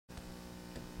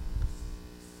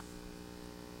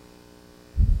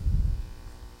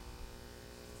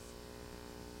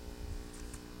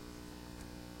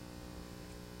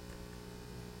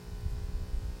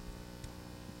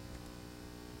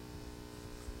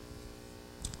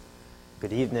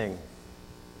Good evening.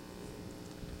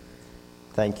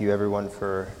 Thank you everyone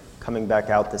for coming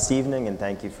back out this evening, and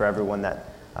thank you for everyone that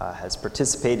has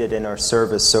participated in our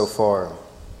service so far.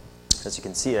 As you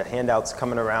can see, a handout's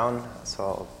coming around, so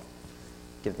I'll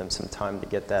give them some time to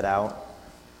get that out.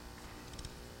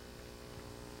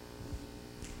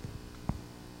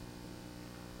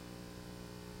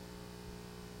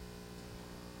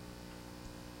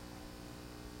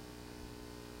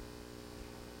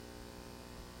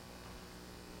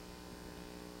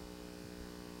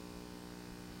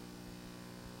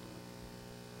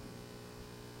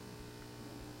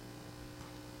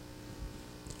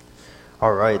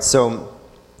 All right, so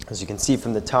as you can see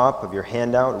from the top of your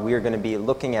handout, we are going to be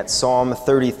looking at Psalm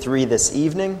 33 this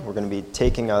evening. We're going to be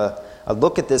taking a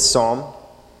look at this psalm.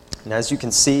 And as you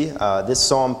can see, this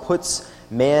psalm puts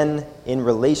man in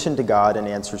relation to God and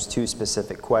answers two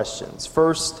specific questions.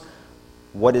 First,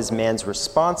 what is man's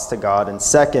response to God? And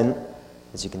second,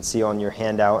 as you can see on your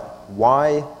handout,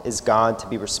 why is God to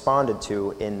be responded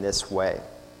to in this way?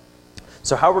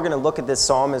 So how we're going to look at this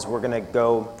psalm is we're going to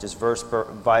go just verse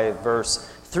by verse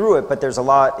through it, but there's a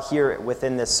lot here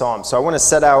within this psalm. So I want to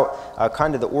set out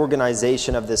kind of the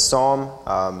organization of this psalm,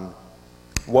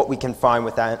 what we can find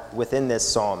within this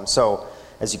psalm. So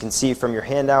as you can see from your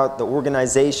handout, the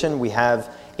organization, we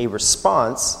have a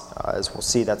response. As we'll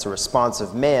see, that's a response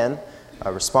of man.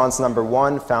 Response number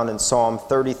 1 found in Psalm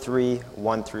 33,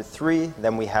 1 through 3.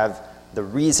 Then we have the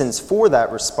reasons for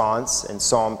that response in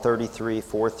Psalm 33,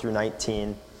 4 through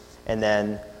 19, and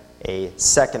then a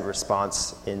second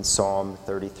response in Psalm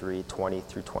 33, 20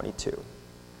 through 22.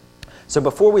 So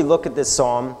before we look at this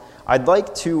psalm, I'd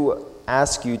like to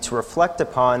ask you to reflect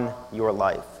upon your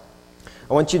life.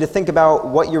 I want you to think about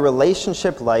what your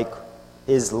relationship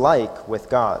is like with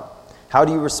God. How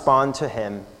do you respond to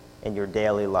Him in your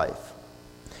daily life?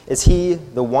 Is He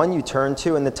the one you turn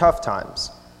to in the tough times?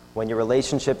 When your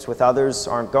relationships with others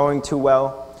aren't going too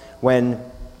well, when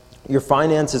your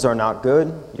finances are not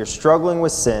good, you're struggling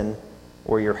with sin,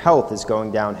 or your health is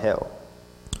going downhill?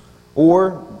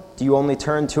 Or do you only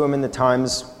turn to Him in the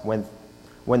times when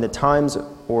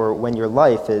your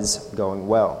life is going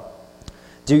well?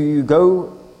 Do you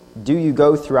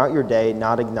go throughout your day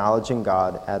not acknowledging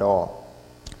God at all?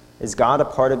 Is God a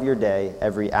part of your day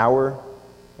every hour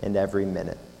and every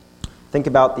minute? Think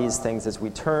about these things as we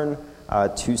turn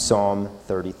to Psalm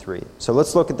 33. So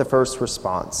let's look at the first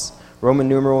response. Roman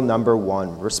numeral number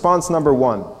 1. Response number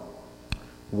 1,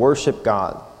 worship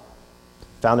God.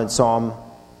 Found in Psalm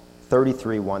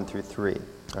 33, 1 through 3.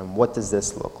 And what does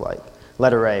this look like?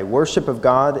 Letter A, worship of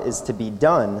God is to be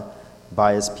done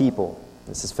by His people.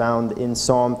 This is found in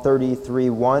Psalm 33,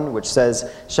 1, which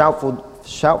says, Shout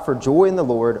for joy in the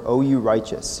Lord, O you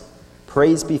righteous.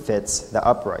 Praise befits the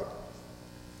upright.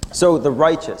 So the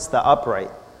righteous, the upright,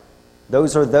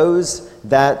 those are those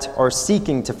that are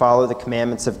seeking to follow the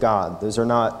commandments of God. Those are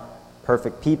not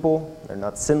perfect people. They're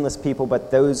not sinless people,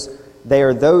 but they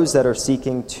are those that are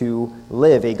seeking to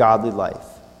live a godly life.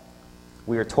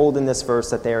 We are told in this verse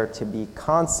that they are to be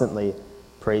constantly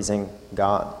praising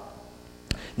God.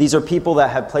 These are people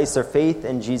that have placed their faith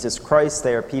in Jesus Christ.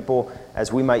 They are people,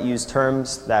 as we might use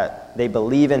terms, that they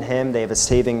believe in Him. They have a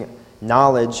saving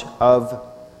knowledge of,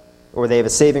 or they have a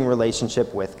saving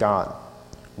relationship with God.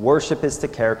 Worship is to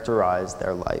characterize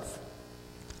their life.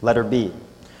 Letter B.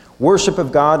 Worship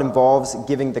of God involves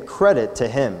giving the credit to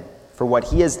Him for what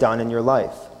He has done in your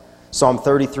life. Psalm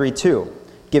 33, 2.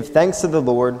 Give thanks to the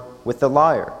Lord with the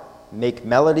lyre. Make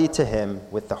melody to Him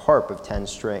with the harp of 10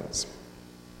 strings.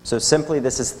 So simply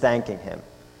this is thanking Him.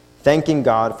 Thanking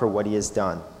God for what He has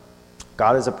done.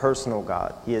 God is a personal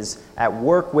God. He is at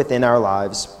work within our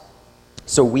lives,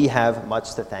 so we have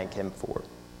much to thank Him for.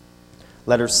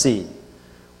 Letter C.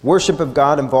 Worship of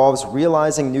God involves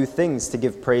realizing new things to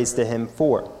give praise to Him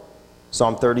for.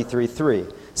 Psalm 33, 3.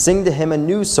 Sing to Him a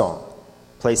new song.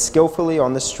 Play skillfully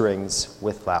on the strings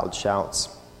with loud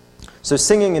shouts. So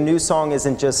singing a new song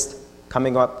isn't just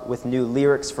coming up with new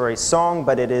lyrics for a song,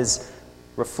 but it is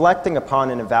reflecting upon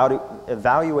and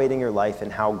evaluating your life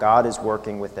and how God is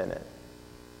working within it.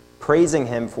 Praising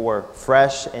Him for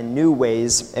fresh and new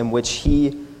ways in which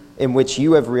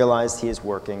you have realized He is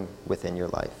working within your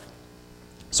life.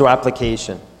 So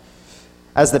application.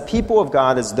 As the people of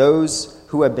God, as those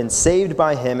who have been saved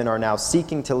by Him and are now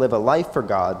seeking to live a life for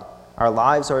God, our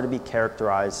lives are to be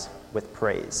characterized with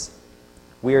praise.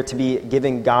 We are to be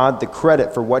giving God the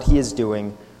credit for what He is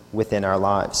doing within our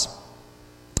lives.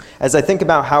 As I think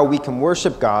about how we can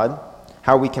worship God,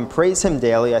 how we can praise Him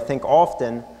daily, I think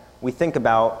often we think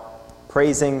about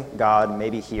praising God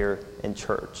maybe here in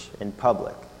church, in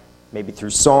public, maybe through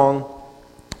song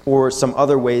or some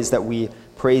other ways that we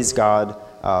praise God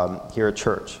here at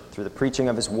church, through the preaching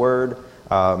of his word,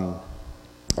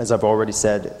 as I've already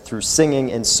said, through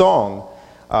singing and song.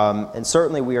 And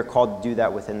certainly we are called to do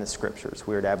that within the scriptures.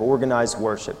 We are to have organized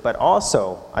worship. But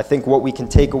also, I think what we can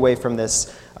take away from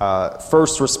this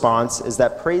first response is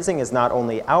that praising is not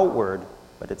only outward,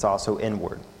 but it's also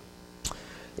inward.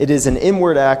 It is an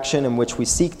inward action in which we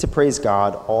seek to praise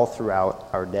God all throughout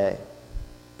our day.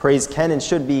 Praise can and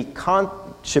should be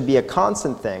a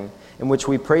constant thing in which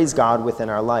we praise God within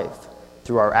our life,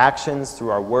 through our actions, through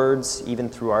our words, even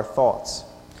through our thoughts.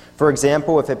 For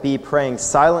example, if it be praying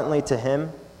silently to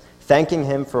him, thanking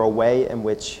him for a way in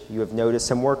which you have noticed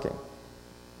him working.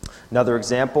 Another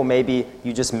example, maybe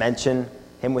you just mention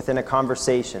him within a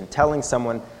conversation, telling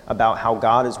someone about how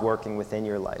God is working within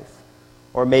your life.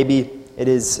 Or maybe it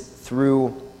is through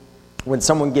when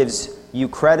someone gives you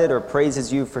credit or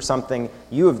praises you for something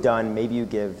you have done, maybe you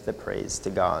give the praise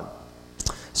to God.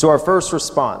 So our first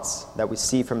response that we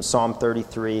see from Psalm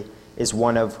 33 is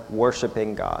one of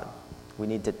worshiping God. We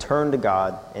need to turn to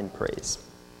God in praise.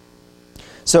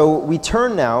 So we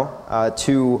turn now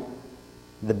to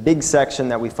the big section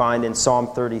that we find in Psalm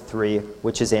 33,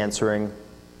 which is answering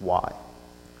why.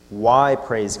 Why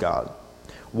praise God?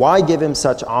 Why give him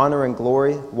such honor and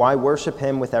glory? Why worship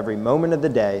him with every moment of the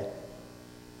day?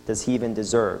 Does he even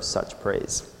deserve such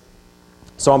praise?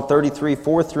 Psalm 33,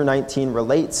 4 through 19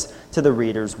 relates to the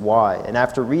reader's why. And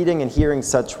after reading and hearing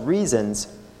such reasons,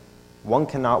 one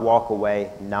cannot walk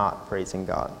away not praising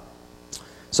God.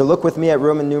 So look with me at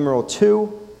Roman numeral 2.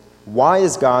 Why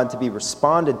is God to be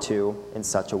responded to in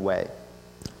such a way?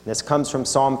 This comes from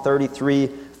Psalm 33,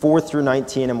 4 through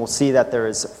 19, and we'll see that there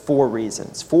is 4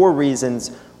 reasons. 4 reasons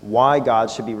why God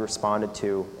should be responded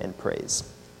to in praise.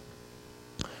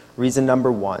 Reason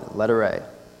number 1, letter A.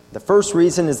 The first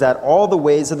reason is that all the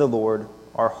ways of the Lord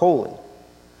are holy.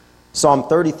 Psalm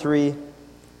 33,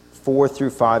 4 through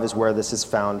 5 is where this is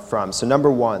found from. So number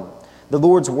 1, the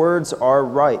Lord's words are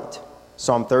right.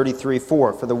 Psalm 33,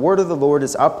 4, for the word of the Lord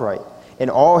is upright, and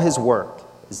all his work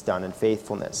is done in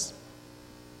faithfulness.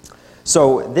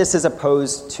 So this is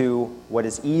opposed to what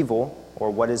is evil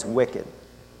or what is wicked.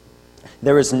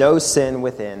 There is no sin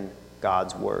within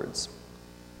God's words.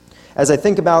 As I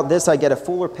think about this, I get a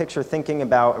fuller picture thinking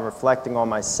about and reflecting on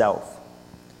myself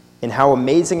and how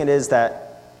amazing it is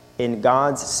that in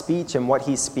God's speech and what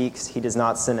he speaks, he does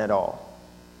not sin at all.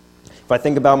 If I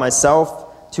think about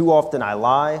myself, too often I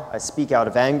lie, I speak out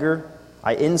of anger,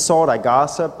 I insult, I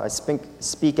gossip, I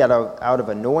speak out of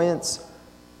annoyance.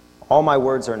 All my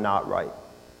words are not right.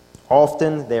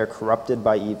 Often they are corrupted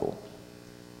by evil.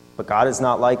 But God is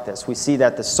not like this. We see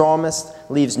that the psalmist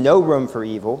leaves no room for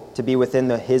evil to be within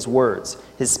his words.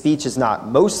 His speech is not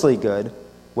mostly good.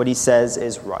 What he says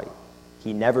is right.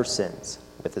 He never sins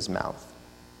with his mouth.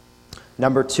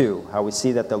 Number 2, how we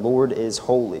see that the Lord is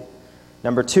holy.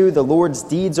 Number 2, the Lord's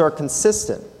deeds are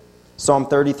consistent. Psalm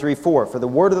 33, 4, for the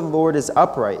word of the Lord is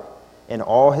upright, and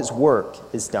all his work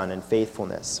is done in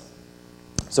faithfulness.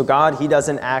 So God, he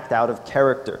doesn't act out of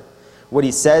character. What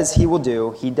he says he will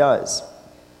do, he does.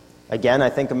 Again, I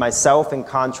think of myself in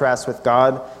contrast with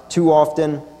God. Too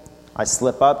often, I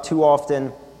slip up. Too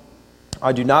often,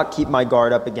 I do not keep my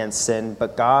guard up against sin,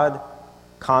 but God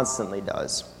constantly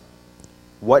does.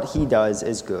 What he does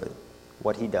is good.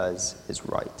 What he does is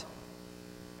right.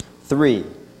 3,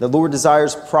 the Lord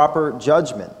desires proper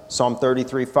judgment. Psalm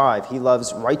 33, 5, he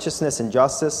loves righteousness and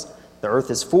justice. The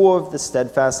earth is full of the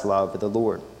steadfast love of the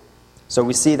Lord. So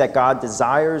we see that God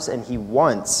desires and he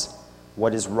wants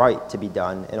what is right to be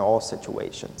done in all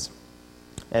situations.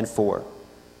 And 4,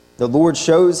 the Lord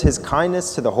shows his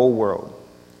kindness to the whole world.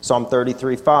 Psalm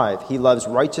 33, 5, he loves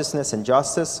righteousness and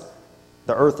justice.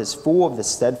 The earth is full of the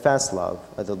steadfast love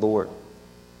of the Lord.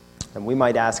 And we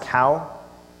might ask, how?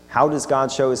 How does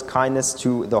God show his kindness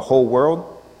to the whole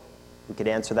world? We could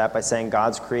answer that by saying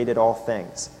God's created all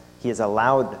things. He has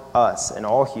allowed us and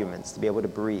all humans to be able to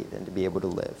breathe and to be able to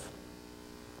live.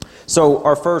 So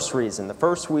our first reason, the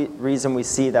first reason we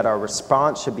see that our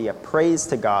response should be a praise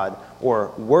to God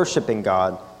or worshiping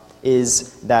God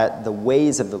is that the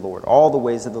ways of the Lord, all the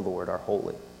ways of the Lord are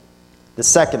holy. The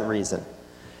second reason,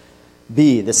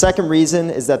 B, the second reason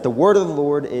is that the word of the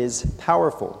Lord is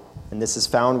powerful. And this is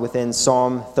found within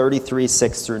Psalm 33,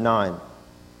 6 through 9.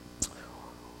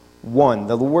 1,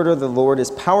 the word of the Lord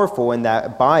is powerful in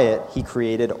that by it he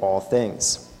created all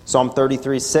things. Psalm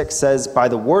 33, 6 says, by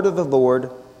the word of the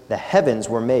Lord the heavens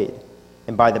were made,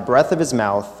 and by the breath of his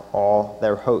mouth all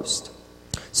their host.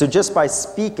 So just by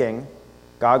speaking,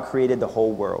 God created the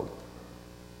whole world.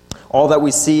 All that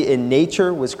we see in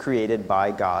nature was created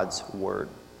by God's word.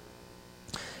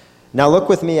 Now look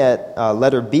with me at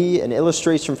letter B, an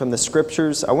illustration from the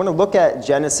Scriptures. I want to look at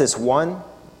Genesis 1.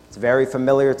 It's very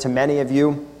familiar to many of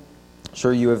you. I'm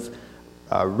sure you have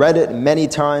read it many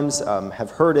times,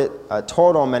 have heard it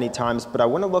taught on many times, but I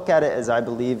want to look at it as I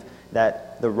believe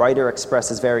that the writer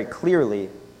expresses very clearly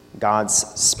God's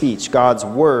speech, God's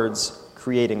words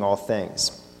creating all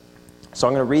things. So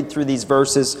I'm going to read through these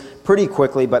verses pretty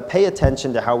quickly, but pay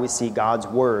attention to how we see God's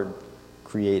word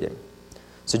creating.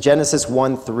 So Genesis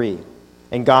 1:3,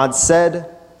 and God said,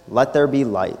 "Let there be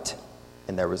light,"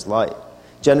 and there was light.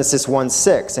 Genesis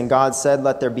 1:6, and God said,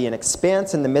 "Let there be an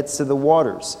expanse in the midst of the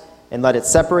waters, and let it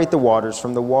separate the waters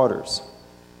from the waters."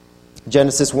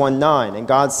 Genesis 1:9, and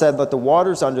God said, "Let the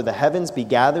waters under the heavens be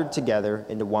gathered together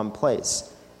into one place,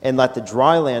 and let the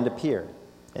dry land appear."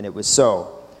 And it was so.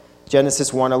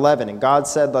 Genesis 1:11, and God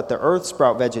said, "Let the earth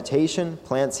sprout vegetation,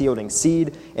 plants yielding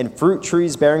seed, and fruit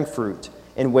trees bearing fruit,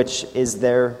 in which is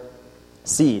their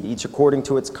seed, each according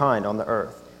to its kind on the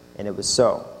earth." And it was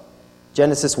so.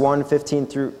 Genesis 1:14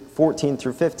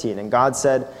 through 15, and God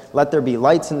said, "Let there be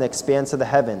lights in the expanse of the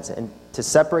heavens, and to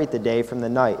separate the day from the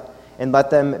night, and let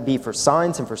them be for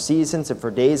signs and for seasons and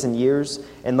for days and years,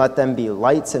 and let them be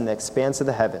lights in the expanse of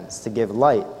the heavens, to give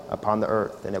light upon the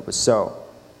earth." And it was so.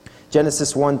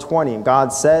 Genesis 1:20, and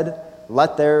God said,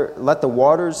 Let the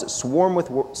waters swarm with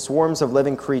swarms of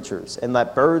living creatures, and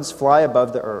let birds fly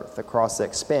above the earth across the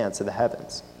expanse of the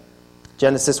heavens."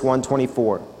 Genesis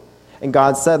 1:24, and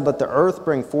God said, "Let the earth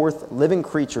bring forth living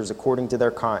creatures according to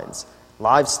their kinds,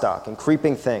 livestock and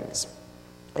creeping things,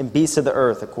 and beasts of the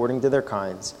earth according to their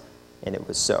kinds." And it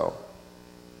was so.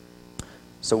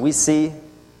 So we see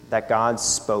that God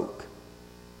spoke,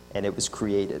 and it was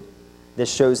created. This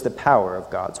shows the power of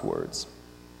God's words.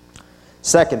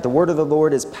 Second, the word of the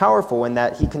Lord is powerful in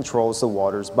that he controls the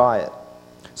waters by it.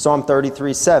 Psalm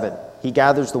 33:7, he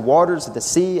gathers the waters of the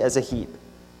sea as a heap.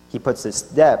 He puts its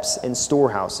depths in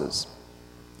storehouses.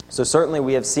 So certainly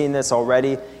we have seen this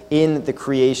already in the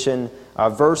creation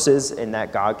verses, in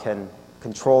that God can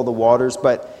control the waters.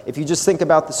 But if you just think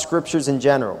about the Scriptures in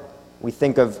general, we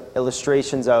think of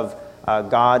illustrations of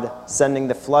God sending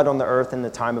the flood on the earth in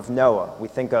the time of Noah. We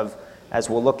think of, as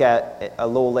we'll look at a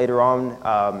little later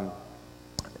on,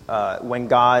 when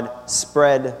God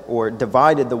spread or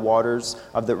divided the waters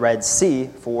of the Red Sea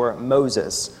for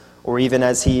Moses, or even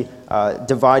as he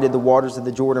divided the waters of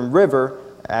the Jordan River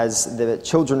as the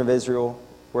children of Israel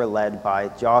were led by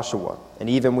Joshua. And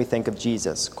even we think of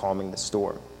Jesus calming the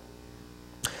storm.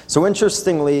 So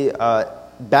interestingly,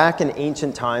 back in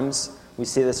ancient times, we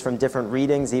see this from different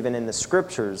readings, even in the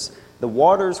Scriptures, the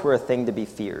waters were a thing to be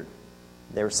feared.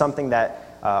 They were something that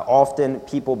often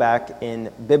people back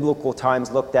in biblical times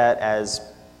looked at as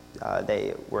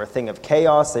they were a thing of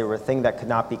chaos. They were a thing that could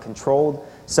not be controlled.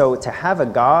 So to have a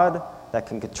God that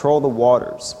can control the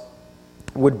waters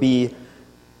would be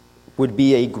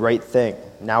a great thing.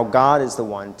 Now God is the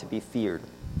one to be feared.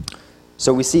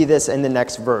 So we see this in the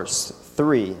next verse,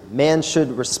 3. Man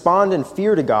should respond in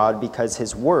fear to God because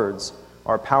his words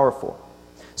are powerful.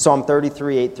 Psalm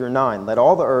 33:8-9, let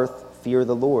all the earth fear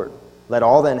the Lord. Let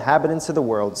all the inhabitants of the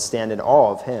world stand in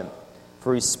awe of him.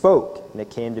 For he spoke, and it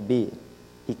came to be.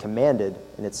 He commanded,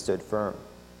 and it stood firm.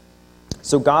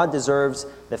 So God deserves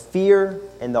the fear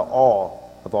and the awe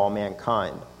of all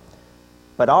mankind.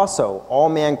 But also, all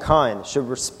mankind should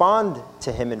respond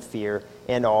to him in fear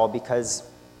and awe because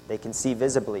they can see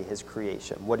visibly his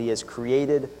creation, what he has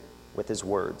created with his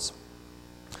words.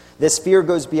 This fear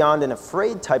goes beyond an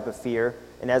afraid type of fear,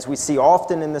 and as we see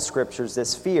often in the Scriptures,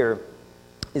 this fear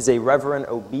is a reverent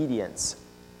obedience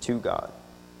to God.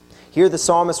 Here the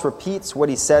psalmist repeats what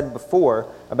he said before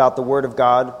about the word of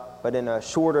God, but in a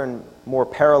shorter and more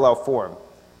parallel form.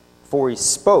 For he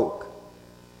spoke,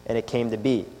 and it came to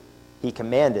be. He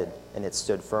commanded, and it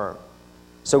stood firm.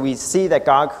 So we see that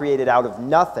God created out of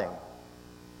nothing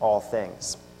all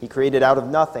things. He created out of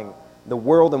nothing the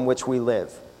world in which we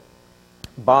live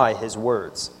by his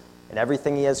words. And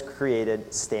everything he has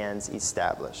created stands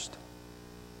established.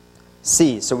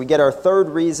 C, so we get our third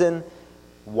reason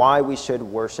why we should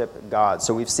worship God.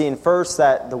 So we've seen first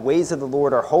that the ways of the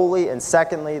Lord are holy, and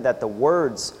secondly, that the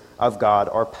words of God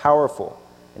are powerful.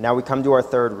 And now we come to our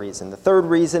third reason. The third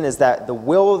reason is that the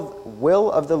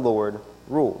will of the Lord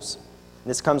rules.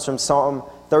 And this comes from Psalm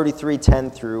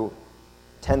 33:10 through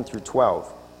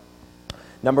 12.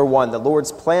 Number 1, the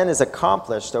Lord's plan is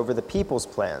accomplished over the people's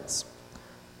plans.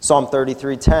 Psalm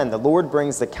 33:10, the Lord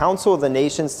brings the counsel of the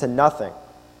nations to nothing.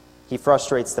 He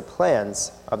frustrates the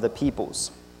plans of the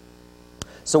peoples.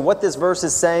 So what this verse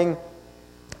is saying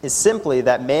is simply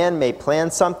that man may plan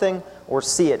something or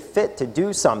see it fit to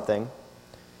do something,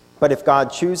 But if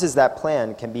God chooses, that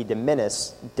plan can be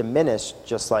diminished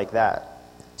just like that.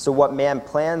 So what man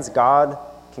plans, God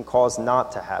can cause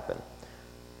not to happen.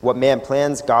 What man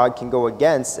plans, God can go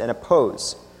against and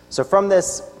oppose. So from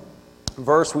this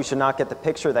verse, we should not get the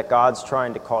picture that God's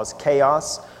trying to cause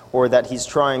chaos or that he's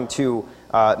trying to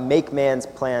make man's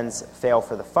plans fail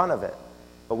for the fun of it.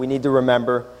 But we need to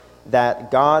remember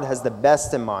that God has the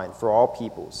best in mind for all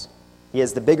peoples. He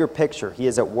has the bigger picture. He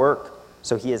is at work,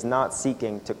 so he is not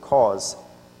seeking to cause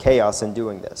chaos in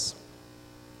doing this.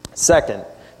 Second,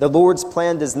 the Lord's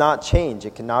plan does not change.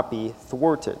 It cannot be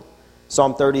thwarted.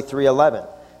 Psalm 33:11.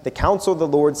 The counsel of the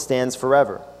Lord stands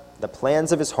forever, the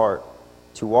plans of his heart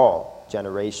to all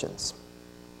generations.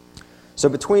 So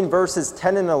between verses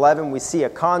 10 and 11, we see a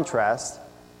contrast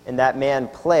in that man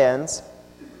plans,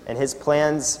 and his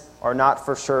plans are not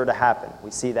for sure to happen.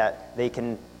 We see that they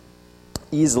can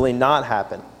easily not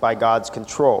happen by God's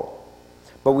control.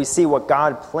 But we see what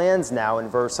God plans now in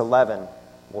verse 11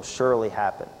 will surely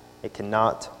happen. It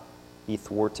cannot be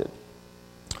thwarted.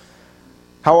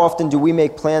 How often do we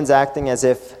make plans acting as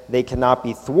if they cannot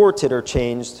be thwarted or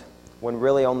changed when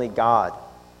really only God,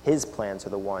 his plans are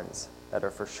the ones that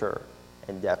are for sure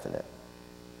and definite?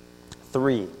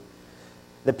 3,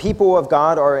 the people of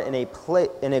God are in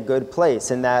a good place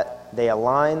in that they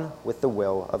align with the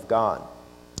will of God.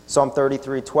 Psalm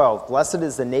 33:12, blessed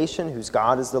is the nation whose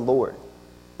God is the Lord,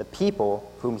 the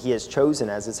people whom he has chosen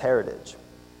as his heritage.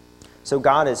 So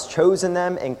God has chosen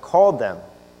them and called them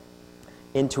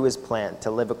into his plan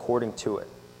to live according to it.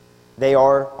 They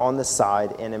are on the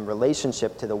side and in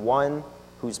relationship to the one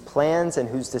whose plans and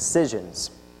whose decisions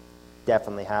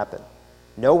definitely happen.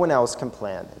 No one else can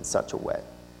plan in such a way.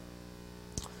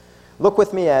 Look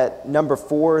with me at number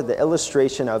 4, the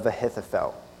illustration of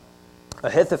Ahithophel.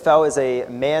 Ahithophel is a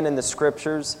man in the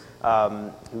scriptures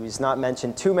who is not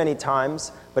mentioned too many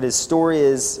times, but his story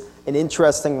is an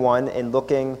interesting one in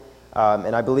looking,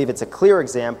 and I believe it's a clear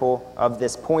example of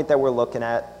this point that we're looking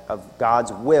at of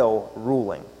God's will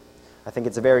ruling. I think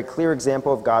it's a very clear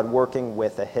example of God working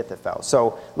with Ahithophel.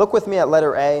 So look with me at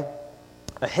letter A.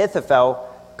 Ahithophel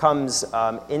comes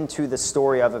into the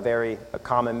story of a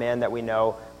common man that we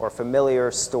know, or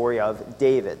familiar story of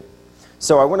David.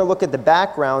 So I want to look at the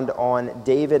background on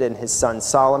David and his son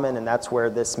Solomon, and that's where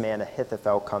this man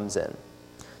Ahithophel comes in.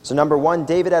 So number 1,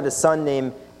 David had a son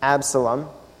named Absalom.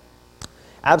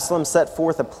 Absalom set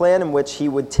forth a plan in which he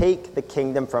would take the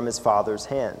kingdom from his father's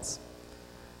hands.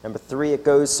 Number 3, it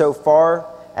goes so far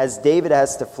as David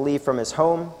has to flee from his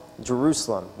home,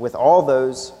 Jerusalem, with all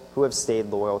those who have stayed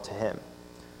loyal to him.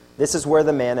 This is where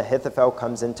the man Ahithophel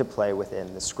comes into play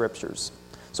within the scriptures.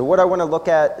 So what I want to look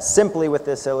at simply with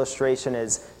this illustration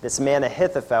is this man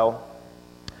Ahithophel.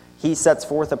 He sets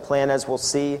forth a plan, as we'll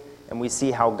see, and we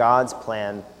see how God's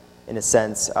plan, in a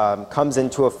sense, comes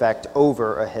into effect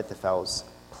over Ahithophel's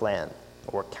plan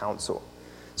or counsel.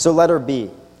 So letter B,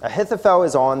 Ahithophel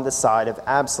is on the side of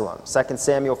Absalom, 2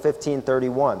 Samuel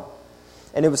 15:31.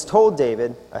 And it was told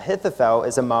David, Ahithophel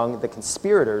is among the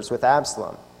conspirators with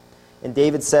Absalom. And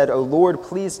David said, O Lord,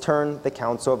 please turn the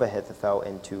counsel of Ahithophel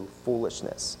into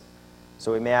foolishness.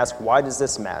 So we may ask, why does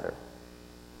this matter?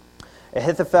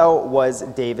 Ahithophel was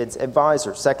David's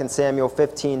advisor, 2 Samuel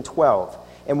 15:12.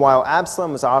 And while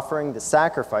Absalom was offering the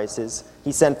sacrifices,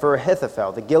 he sent for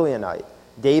Ahithophel, the Gileonite,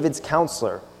 David's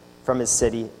counselor from his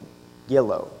city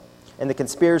Gilo. And the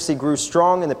conspiracy grew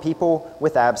strong, and the people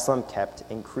with Absalom kept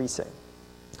increasing.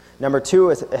 Number 2,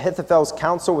 Ahithophel's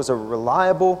counsel was a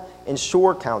reliable and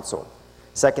sure counsel.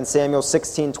 2 Samuel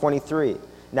 16:23.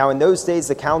 Now in those days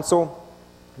the counsel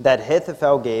that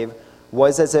Ahithophel gave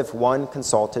was as if one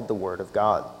consulted the word of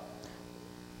God.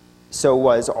 So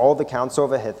was all the counsel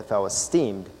of Ahithophel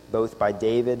esteemed, both by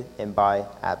David and by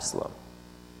Absalom.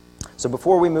 So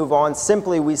before we move on,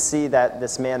 simply we see that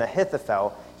this man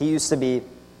Ahithophel, he used to be,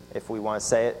 if we want to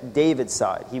say it, David's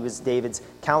side. He was David's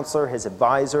counselor, his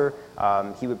advisor.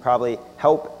 He would probably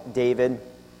help David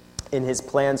in his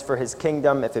plans for his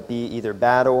kingdom, if it be either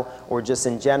battle or just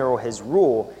in general his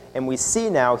rule. And we see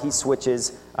now he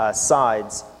switches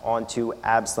sides onto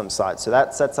Absalom's side. So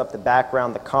that sets up the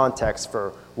background, the context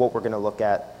for what we're going to look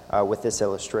at with this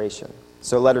illustration.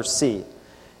 So letter C.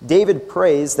 David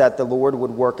prays that the Lord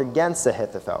would work against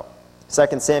Ahithophel.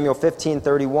 2 Samuel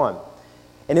 15:31.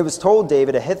 And it was told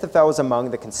David, Ahithophel was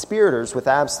among the conspirators with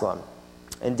Absalom.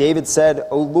 And David said,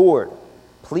 O Lord,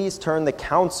 please turn the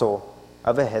counsel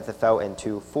of Ahithophel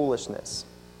into foolishness.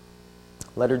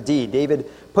 Letter D, David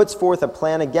puts forth a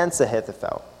plan against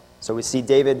Ahithophel. So we see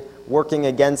David working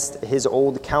against his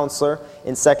old counselor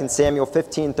in 2 Samuel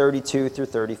 15:32 through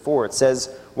 34. It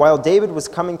says, while David was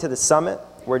coming to the summit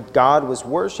where God was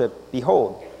worshipped,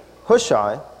 behold,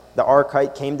 Hushai, the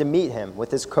Archite, came to meet him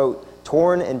with his coat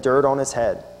torn and dirt on his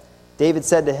head. David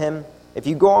said to him, "If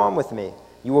you go on with me,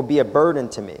 you will be a burden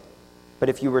to me. But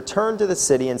if you return to the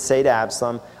city and say to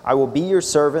Absalom, 'I will be your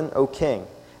servant, O king,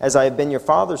 as I have been your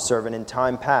father's servant in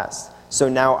time past, so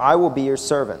now I will be your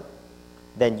servant,'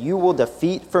 then you will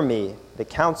defeat for me the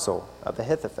counsel of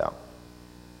Ahithophel."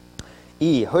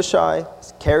 Hushai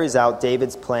carries out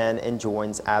David's plan and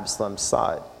joins Absalom's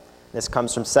side. This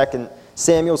comes from 2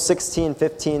 Samuel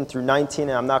 16:15 through 19,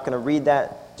 and I'm not going to read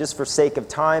that just for sake of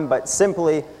time, but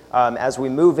simply as we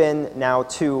move in now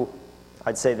to,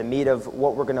 I'd say, the meat of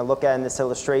what we're going to look at in this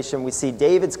illustration, we see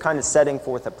David's kind of setting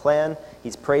forth a plan.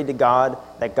 He's prayed to God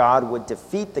that God would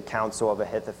defeat the counsel of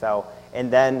Ahithophel,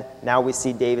 and then now we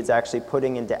see David's actually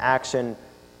putting into action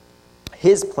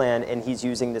his plan, and he's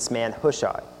using this man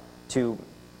Hushai to,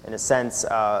 in a sense,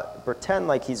 pretend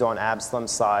like he's on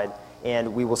Absalom's side,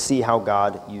 and we will see how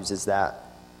God uses that.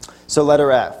 So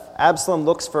letter F, Absalom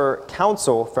looks for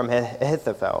counsel from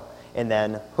Ahithophel, and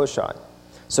then Hushai.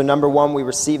 So number one, we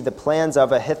receive the plans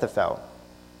of Ahithophel.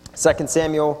 2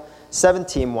 Samuel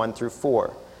 17:1 through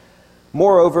 4.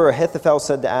 Moreover, Ahithophel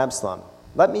said to Absalom,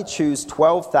 "Let me choose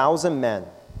 12,000 men,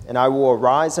 and I will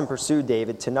arise and pursue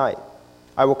David tonight.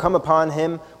 I will come upon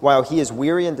him while he is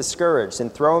weary and discouraged,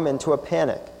 and throw him into a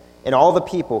panic, and all the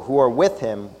people who are with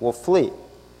him will flee.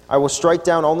 I will strike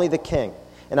down only the king,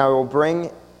 and I will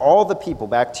bring all the people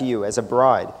back to you as a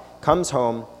bride comes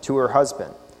home to her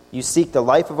husband. You seek the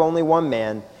life of only one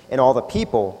man, and all the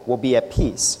people will be at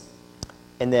peace."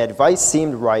 And the advice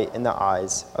seemed right in the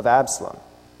eyes of Absalom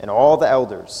and all the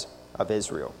elders of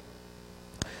Israel.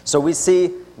 So we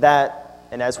see that,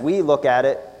 and as we look at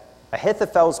it,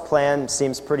 Ahithophel's plan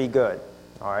seems pretty good.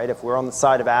 All right, if we're on the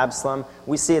side of Absalom,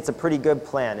 we see it's a pretty good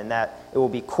plan in that it will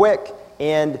be quick,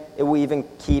 and it will even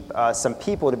keep some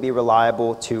people to be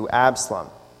reliable to Absalom.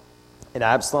 And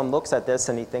Absalom looks at this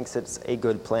and he thinks it's a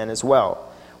good plan as well.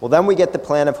 Well, then we get the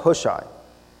plan of Hushai.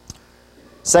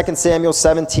 2 Samuel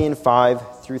 17:5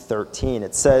 through 13.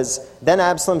 It says, "Then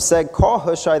Absalom said, 'Call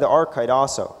Hushai the Archite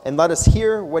also, and let us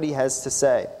hear what he has to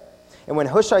say.' And when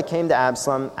Hushai came to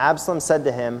Absalom, Absalom said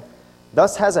to him,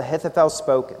 'Thus has Ahithophel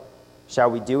spoken.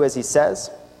 Shall we do as he says?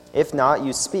 If not,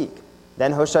 you speak.'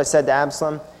 Then Hushai said to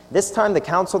Absalom, 'This time the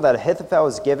counsel that Ahithophel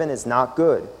has given is not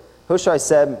good.' Hushai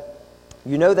said,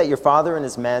 'You know that your father and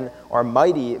his men are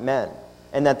mighty men,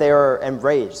 and that they are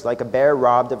enraged like a bear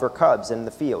robbed of her cubs in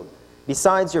the field.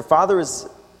 Besides, your father is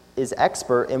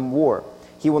expert in war.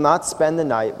 He will not spend the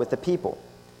night with the people.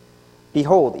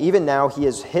 Behold, even now he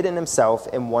has hidden himself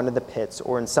in one of the pits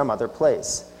or in some other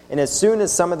place. And as soon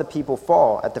as some of the people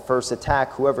fall at the first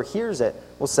attack, whoever hears it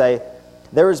will say,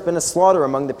 There has been a slaughter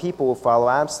among the people who follow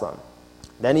Absalom.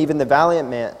 Then even the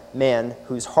valiant man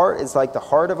whose heart is like the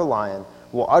heart of a lion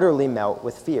will utterly melt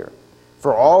with fear.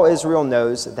 For all Israel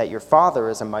knows that your father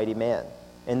is a mighty man,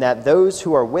 and that those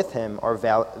who are with him are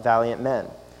valiant men.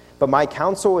 But my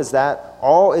counsel is that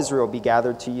all Israel be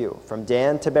gathered to you, from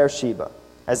Dan to Beersheba,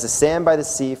 as the sand by the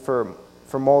sea for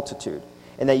multitude,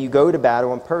 and that you go to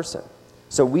battle in person.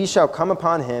 So we shall come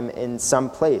upon him in some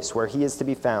place where he is to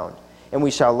be found, and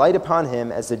we shall light upon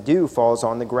him as the dew falls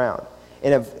on the ground.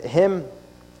 And of him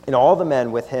and all the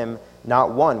men with him,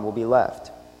 not one will be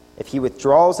left. If he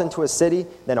withdraws into a city,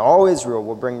 then all Israel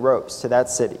will bring ropes to that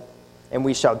city, and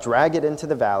we shall drag it into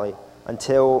the valley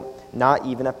until not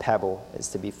even a pebble is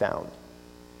to be found.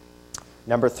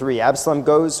 Number 3, Absalom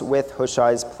goes with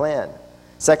Hushai's plan.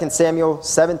 2 Samuel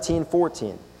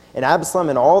 17:14. And Absalom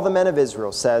and all the men of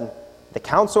Israel said, The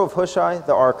counsel of Hushai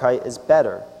the Archite is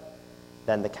better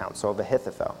than the counsel of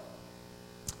Ahithophel.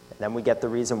 And then we get the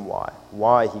reason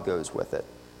why he goes with it.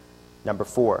 Number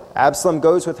 4, Absalom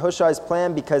goes with Hushai's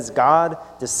plan because God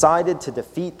decided to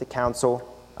defeat the counsel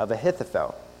of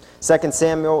Ahithophel. 2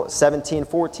 Samuel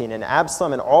 17:14. And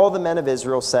Absalom and all the men of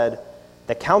Israel said,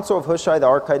 The counsel of Hushai the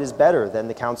Archite is better than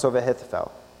the counsel of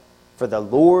Ahithophel. For the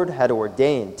Lord had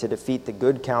ordained to defeat the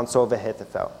good counsel of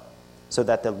Ahithophel, so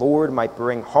that the Lord might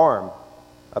bring harm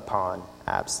upon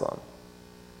Absalom.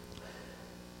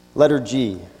 Letter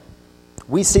G.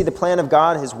 We see the plan of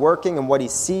God, his working, and what he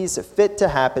sees fit to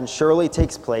happen surely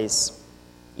takes place,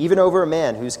 even over a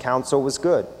man whose counsel was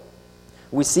good.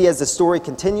 We see as the story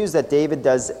continues that David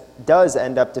does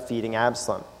end up defeating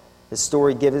Absalom. The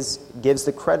story gives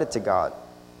the credit to God,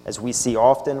 as we see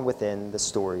often within the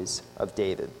stories of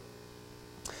David.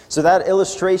 So that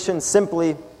illustration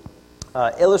simply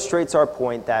illustrates our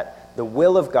point that the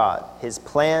will of God, his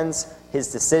plans,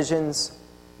 his decisions,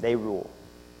 they rule.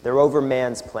 They're over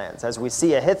man's plans. As we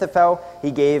see Ahithophel,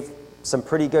 he gave some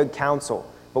pretty good counsel,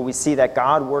 but we see that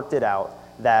God worked it out,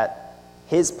 that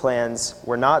his plans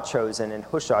were not chosen and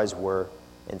Hushai's were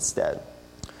instead.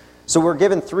 So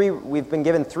we've been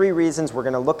given three reasons. We're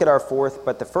going to look at our fourth,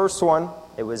 but the first one,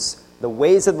 it was the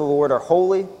ways of the Lord are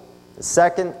holy. The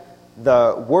second,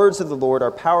 the words of the Lord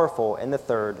are powerful. And the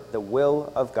third, the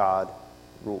will of God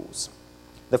rules.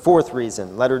 The fourth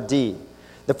reason, letter D.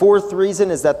 The fourth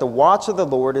reason is that the watch of the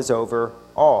Lord is over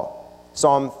all.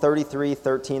 Psalm 33,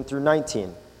 13 through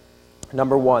 19.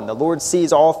 Number one, the Lord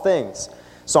sees all things.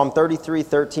 Psalm 33,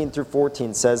 13 through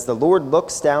 14 says, the Lord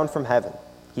looks down from heaven.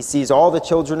 He sees all the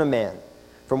children of man.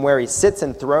 From where he sits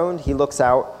enthroned, he looks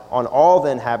out on all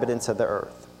the inhabitants of the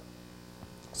earth.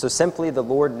 So simply, the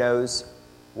Lord knows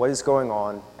what is going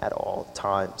on at all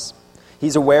times.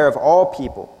 He's aware of all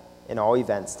people and all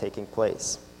events taking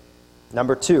place.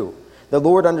 Number two, the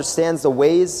Lord understands the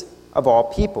ways of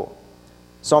all people.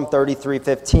 Psalm 33,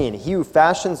 15, he who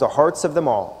fashions the hearts of them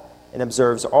all and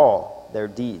observes all their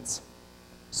deeds.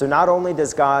 So not only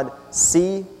does God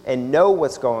see and know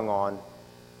what's going on,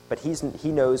 but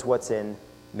he knows what's in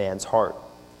man's heart.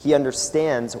 He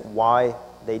understands why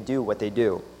they do what they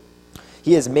do.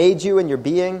 He has made you and your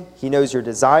being. He knows your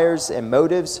desires and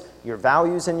motives, your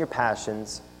values and your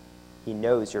passions. He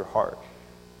knows your heart.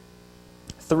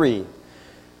 3,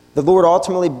 the Lord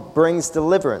ultimately brings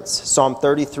deliverance. Psalm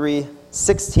 33,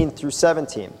 16 through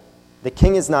 17. The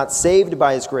king is not saved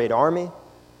by his great army.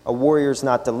 A warrior is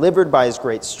not delivered by his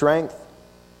great strength.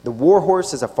 The war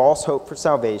horse is a false hope for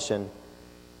salvation,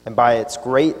 and by its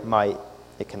great might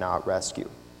it cannot rescue.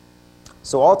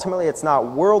 So ultimately, it's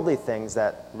not worldly things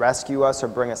that rescue us or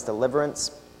bring us deliverance.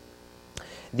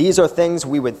 These are things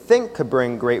we would think could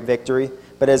bring great victory,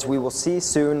 but as we will see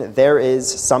soon, there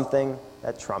is something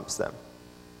that trumps them.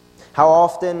 How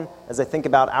often, as I think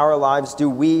about our lives, do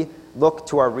we look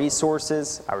to our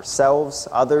resources, ourselves,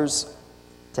 others,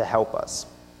 to help us?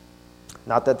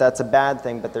 Not that that's a bad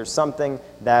thing, but there's something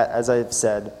that, as I've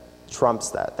said, trumps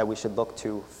that we should look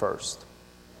to first.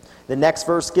 The next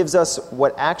verse gives us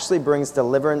what actually brings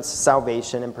deliverance,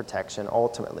 salvation, and protection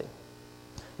ultimately.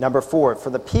 Number 4, for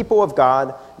the people of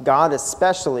God, God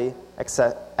especially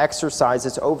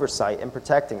exercises oversight in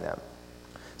protecting them.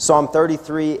 Psalm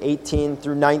 33, 18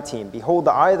 through 19. Behold,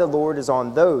 the eye of the Lord is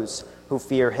on those who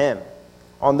fear him,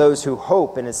 on those who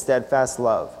hope in his steadfast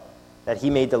love, that he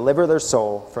may deliver their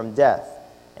soul from death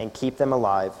and keep them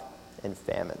alive in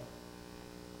famine.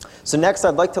 So next,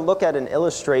 I'd like to look at an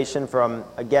illustration from,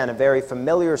 again, a very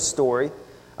familiar story,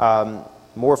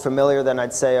 more familiar than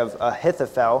I'd say of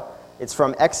Ahithophel. It's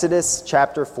from Exodus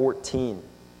chapter 14.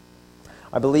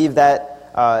 I believe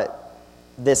that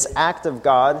this act of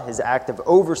God, his act of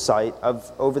oversight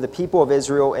over the people of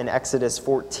Israel in Exodus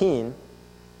 14,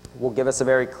 will give us a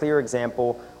very clear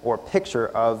example or picture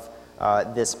of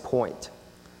this point.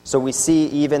 So we see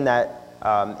even that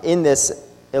in this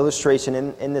illustration,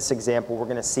 in this example, we're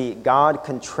going to see God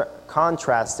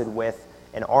contrasted with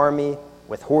an army,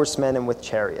 with horsemen, and with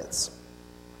chariots.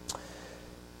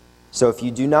 So if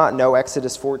you do not know,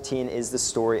 Exodus 14 is the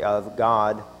story of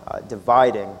God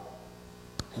dividing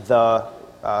the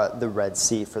Red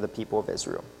Sea for the people of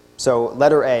Israel. So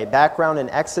letter A, background in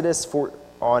Exodus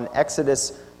 14,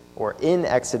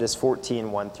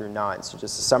 1 through 9. So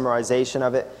just a summarization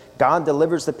of it. God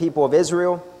delivers the people of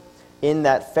Israel in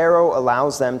that Pharaoh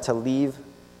allows them to leave,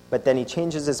 but then he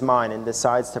changes his mind and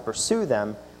decides to pursue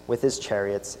them with his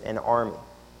chariots and army.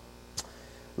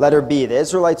 Letter B, the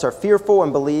Israelites are fearful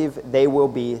and believe they will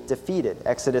be defeated.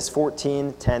 Exodus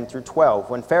 14, 10 through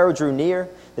 12. When Pharaoh drew near,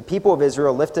 the people of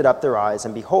Israel lifted up their eyes,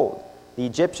 and behold, the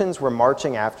Egyptians were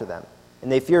marching after them.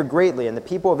 And they feared greatly, and the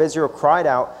people of Israel cried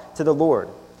out to the Lord.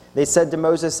 They said to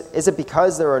Moses, "Is it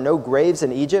because there are no graves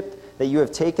in Egypt that you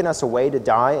have taken us away to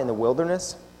die in the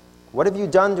wilderness? What have you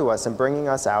done to us in bringing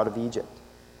us out of Egypt?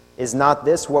 Is not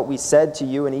this what we said to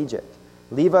you in Egypt?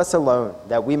 Leave us alone,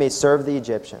 that we may serve the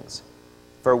Egyptians.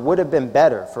 For it would have been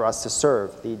better for us to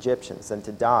serve the Egyptians than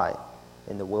to die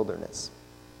in the wilderness."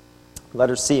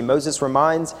 Letter C, Moses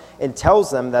reminds and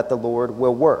tells them that the Lord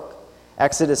will work.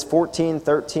 Exodus 14,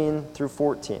 13 through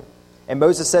 14. And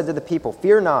Moses said to the people,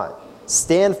 "Fear not,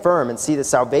 stand firm and see the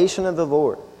salvation of the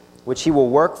Lord, which he will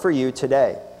work for you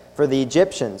today. For the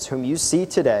Egyptians whom you see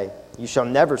today, you shall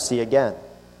never see again.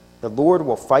 The Lord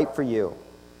will fight for you,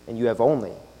 and you have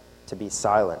only to be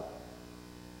silent."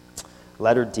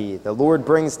 Letter D, the Lord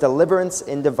brings deliverance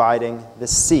in dividing the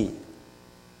sea.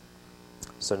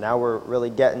 So now we're really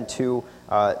getting to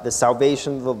the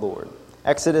salvation of the Lord.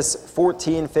 Exodus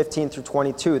 14, 15 through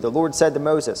 22, the Lord said to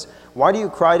Moses, "Why do you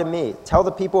cry to me? Tell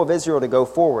the people of Israel to go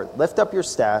forward. Lift up your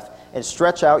staff and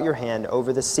stretch out your hand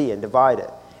over the sea and divide it,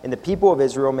 and the people of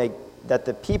Israel may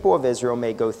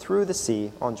go through the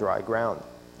sea on dry ground."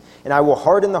 And I will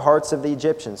harden the hearts of the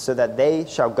Egyptians, so that they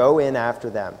shall go in after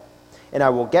them. And I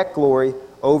will get glory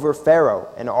over Pharaoh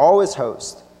and all his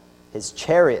host, his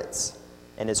chariots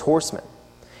and his horsemen.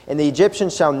 And the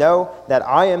Egyptians shall know that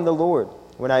I am the Lord,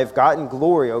 when I have gotten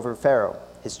glory over Pharaoh,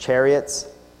 his chariots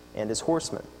and his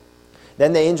horsemen.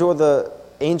 Then the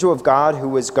angel of God, who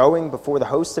was going before the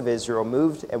host of Israel,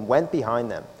 moved and went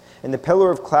behind them. And the pillar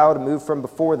of cloud moved from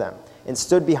before them and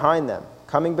stood behind them,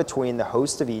 coming between the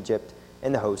host of Egypt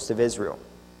and the host of Israel.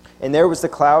 And there was the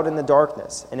cloud in the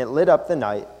darkness, and it lit up the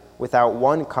night, without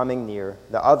one coming near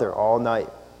the other all night.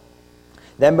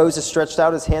 Then Moses stretched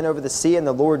out his hand over the sea, and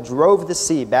the Lord drove the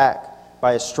sea back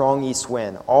by a strong east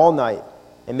wind all night,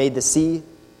 and made the sea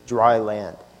dry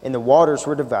land, and the waters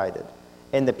were divided.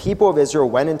 And the people of Israel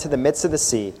went into the midst of the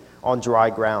sea on dry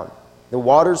ground, the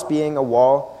waters being a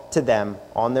wall to them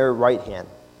on their right hand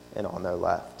and on their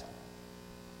left.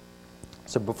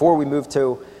 So before we move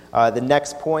to the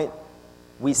next point,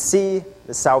 we see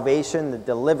the salvation, the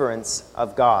deliverance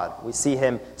of God. We see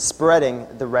him spreading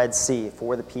the Red Sea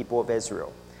for the people of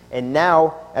Israel. And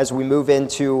now, as we move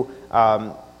into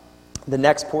the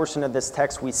next portion of this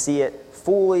text, we see it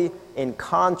fully in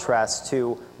contrast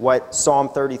to what Psalm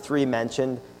 33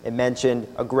 mentioned. It mentioned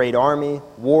a great army,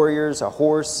 warriors, a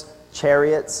horse,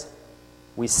 chariots.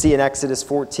 We see in Exodus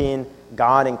 14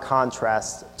 God in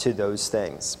contrast to those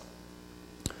things.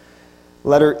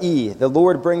 Letter E, the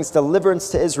Lord brings deliverance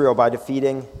to Israel by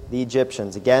defeating the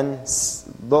Egyptians. Again,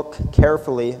 look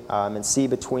carefully and see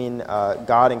between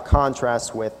God in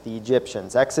contrast with the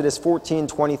Egyptians. Exodus 14,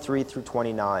 23 through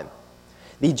 29.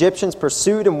 The Egyptians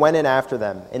pursued and went in after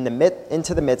them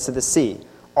into the midst of the sea,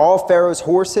 all Pharaoh's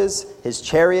horses, his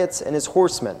chariots, and his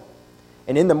horsemen.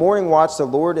 And in the morning watch, the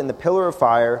Lord in the pillar of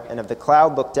fire and of the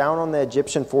cloud looked down on the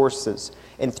Egyptian forces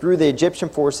and threw the Egyptian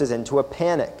forces into a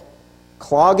panic,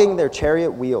 clogging their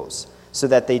chariot wheels, so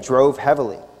that they drove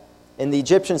heavily. And the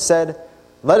Egyptians said,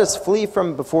 "Let us flee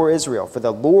from before Israel, for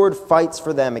the Lord fights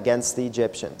for them against the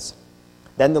Egyptians."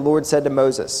 Then the Lord said to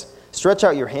Moses, "Stretch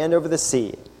out your hand over the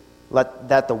sea,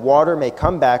 that the water may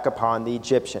come back upon the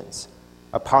Egyptians,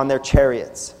 upon their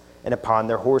chariots, and upon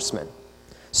their horsemen."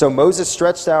 So Moses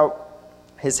stretched out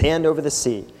his hand over the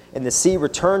sea, and the sea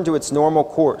returned to its normal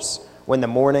course when the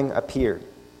morning appeared.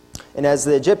 And as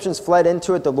the Egyptians fled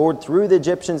into it, the Lord threw the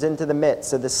Egyptians into the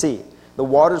midst of the sea. The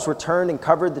waters returned and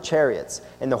covered the chariots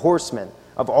and the horsemen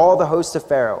of all the host of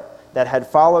Pharaoh that had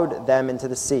followed them into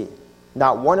the sea.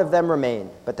 Not one of them remained,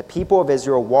 but the people of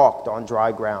Israel walked on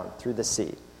dry ground through the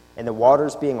sea, and the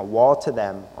waters being a wall to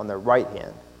them on their right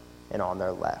hand and on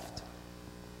their left.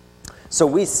 So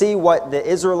we see what the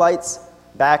Israelites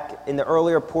back in the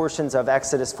earlier portions of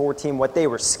Exodus 14, what they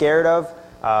were scared of,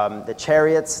 the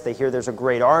chariots. They hear there's a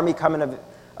great army coming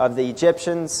of the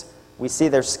Egyptians. We see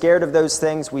they're scared of those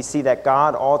things. We see that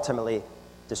God ultimately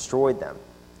destroyed them.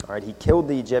 All right, he killed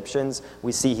the Egyptians.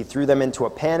 We see he threw them into a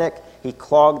panic. He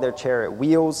clogged their chariot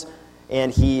wheels,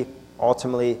 and he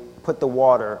ultimately put the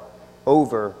water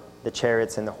over the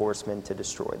chariots and the horsemen to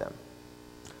destroy them.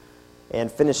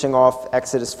 And finishing off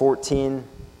Exodus 14,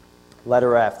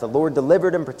 letter F, the Lord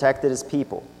delivered and protected his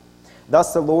people.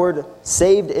 Thus the Lord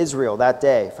saved Israel that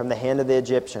day from the hand of the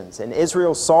Egyptians. And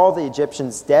Israel saw the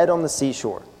Egyptians dead on the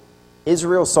seashore.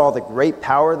 Israel saw the great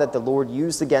power that the Lord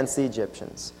used against the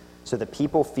Egyptians. So the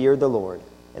people feared the Lord,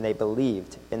 and they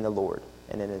believed in the Lord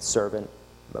and in his servant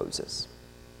Moses.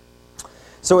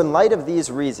 So in light of these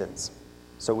reasons,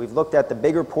 so we've looked at the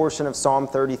bigger portion of Psalm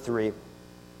 33.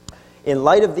 In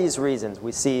light of these reasons,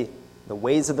 we see the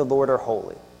ways of the Lord are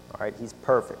holy. All right, he's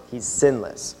perfect. He's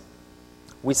sinless.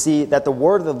 We see that the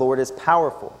word of the Lord is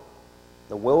powerful.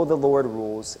 The will of the Lord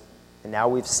rules. And now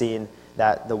we've seen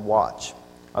that the watch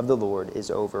of the Lord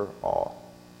is over all.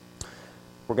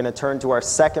 We're going to turn to our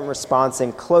second response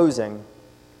in closing.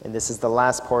 And this is the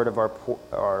last part of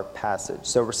our passage.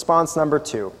 So response number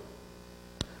 2,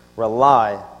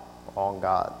 rely on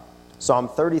God. Psalm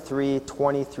 33,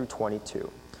 20 through 22.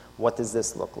 What does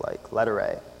this look like? Letter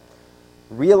A,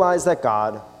 realize that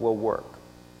God will work.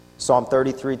 Psalm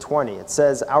 33, 20. It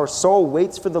says, our soul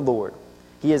waits for the Lord.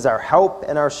 He is our help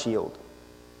and our shield.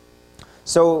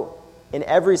 So in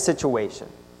every situation,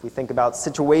 if we think about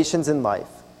situations in life,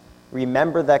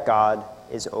 remember that God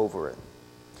is over it.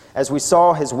 As we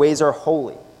saw, his ways are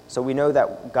holy. So we know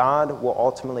that God will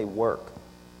ultimately work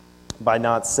by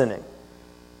not sinning.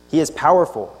 He is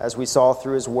powerful, as we saw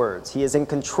through his words. He is in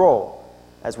control,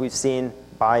 as we've seen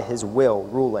by his will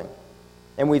ruling.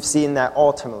 And we've seen that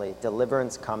ultimately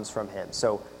deliverance comes from him.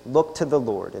 So look to the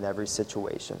Lord in every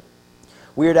situation.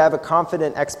 We are to have a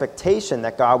confident expectation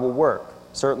that God will work,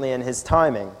 certainly in his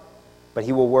timing, but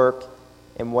he will work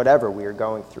in whatever we are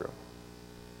going through.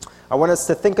 I want us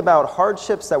to think about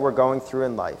hardships that we're going through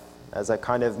in life, as I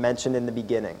kind of mentioned in the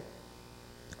beginning.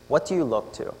 What do you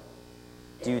look to?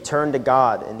 Do you turn to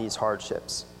God in these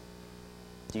hardships?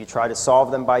 Do you try to solve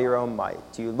them by your own might?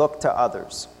 Do you look to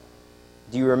others?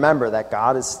 Do you remember that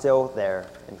God is still there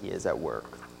and he is at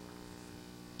work?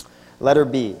 Letter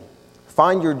B,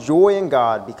 find your joy in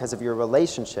God because of your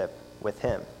relationship with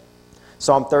him.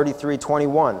 Psalm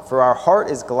 33:21, for our heart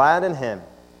is glad in him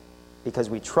because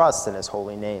we trust in his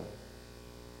holy name.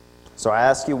 So I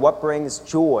ask you, what brings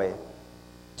joy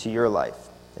to your life?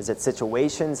 Is it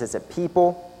situations? Is it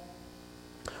people?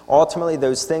 Ultimately,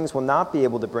 those things will not be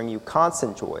able to bring you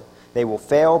constant joy. They will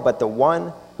fail, but the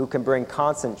one who can bring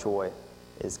constant joy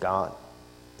is God.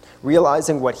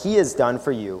 Realizing what he has done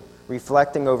for you,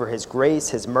 reflecting over his grace,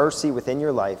 his mercy within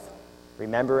your life,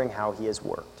 remembering how he has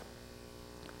worked.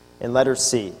 In letter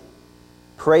C,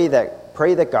 pray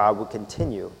that God would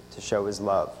continue to show his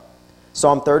love.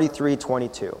 Psalm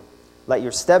 33:22, let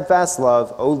your steadfast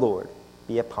love, O Lord,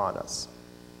 be upon us,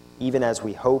 even as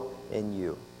we hope in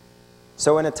you.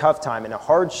 So in a tough time, in a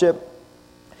hardship,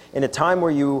 in a time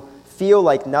where you feel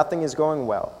like nothing is going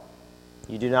well,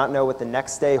 you do not know what the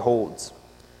next day holds,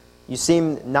 you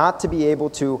seem not to be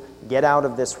able to get out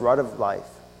of this rut of life,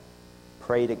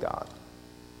 pray to God.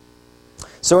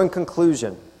 So in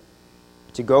conclusion,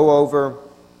 to go over,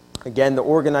 again, the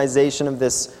organization of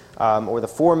this, or the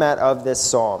format of this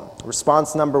psalm.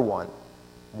 Response number 1,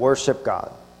 worship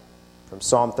God, from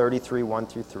Psalm 33, 1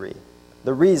 through 3.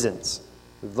 The reasons.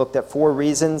 We've looked at 4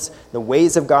 reasons. The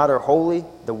ways of God are holy,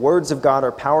 the words of God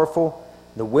are powerful,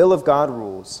 the will of God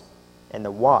rules, and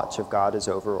the watch of God is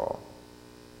over all.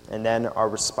 And then our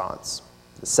response,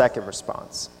 the second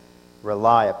response,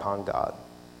 rely upon God.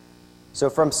 So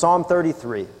from Psalm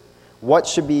 33, what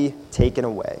should be taken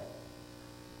away?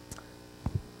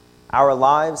 Our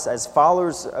lives as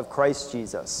followers of Christ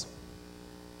Jesus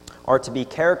are to be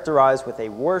characterized with a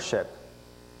worship,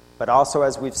 but also,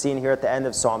 as we've seen here at the end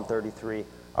of Psalm 33,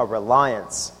 a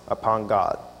reliance upon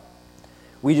God.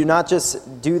 We do not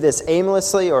just do this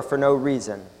aimlessly or for no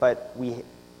reason, but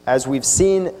as we've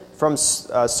seen from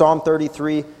Psalm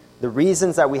 33, the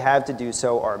reasons that we have to do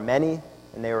so are many,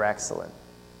 and they are excellent.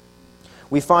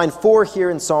 We find 4 here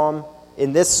in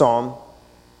this psalm.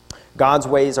 God's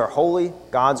ways are holy,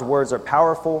 God's words are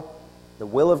powerful, the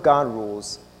will of God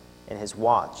rules, and his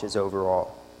watch is over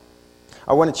all.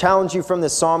 I want to challenge you from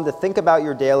this psalm to think about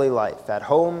your daily life, at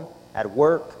home, at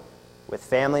work, with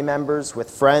family members, with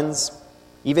friends,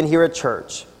 even here at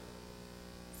church.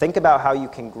 Think about how you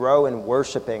can grow in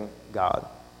worshiping God.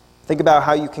 Think about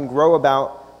how you can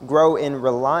grow in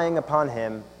relying upon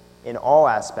him in all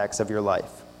aspects of your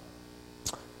life.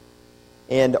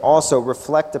 And also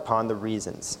reflect upon the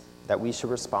reasons that we should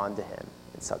respond to him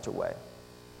in such a way.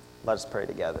 Let us pray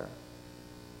together.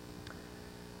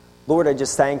 Lord, I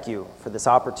just thank you for this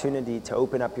opportunity to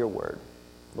open up your word.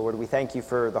 Lord, we thank you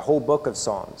for the whole book of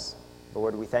Psalms.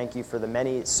 Lord, we thank you for the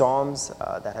many psalms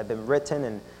that have been written,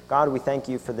 and God, we thank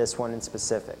you for this one in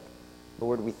specific.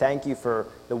 Lord, we thank you for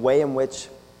the way in which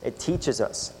it teaches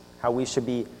us how we should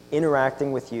be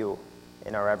interacting with you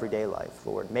in our everyday life.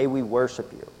 Lord, may we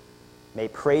worship you. May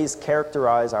praise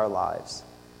characterize our lives.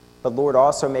 But Lord,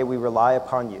 also may we rely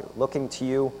upon you, looking to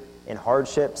you in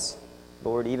hardships.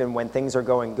 Lord, even when things are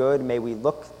going good, may we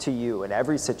look to you in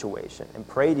every situation and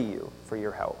pray to you for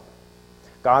your help.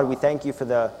 God, we thank you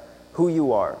for who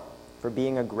you are, for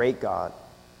being a great God.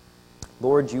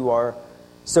 Lord, you are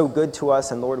so good to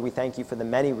us, and Lord, we thank you for the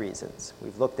many reasons.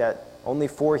 We've looked at only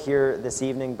 4 here this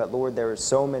evening, but Lord, there are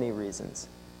so many reasons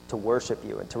to worship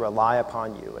you and to rely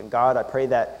upon you. And God, I pray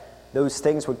that those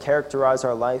things would characterize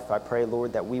our life. I pray,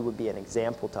 Lord, that we would be an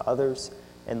example to others.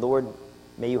 And Lord,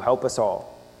 may you help us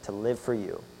all to live for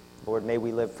you. Lord, may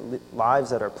we live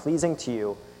lives that are pleasing to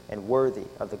you and worthy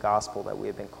of the gospel that we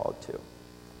have been called to.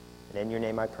 And in your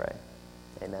name I pray.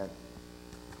 Amen.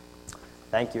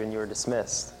 Thank you, and you are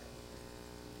dismissed.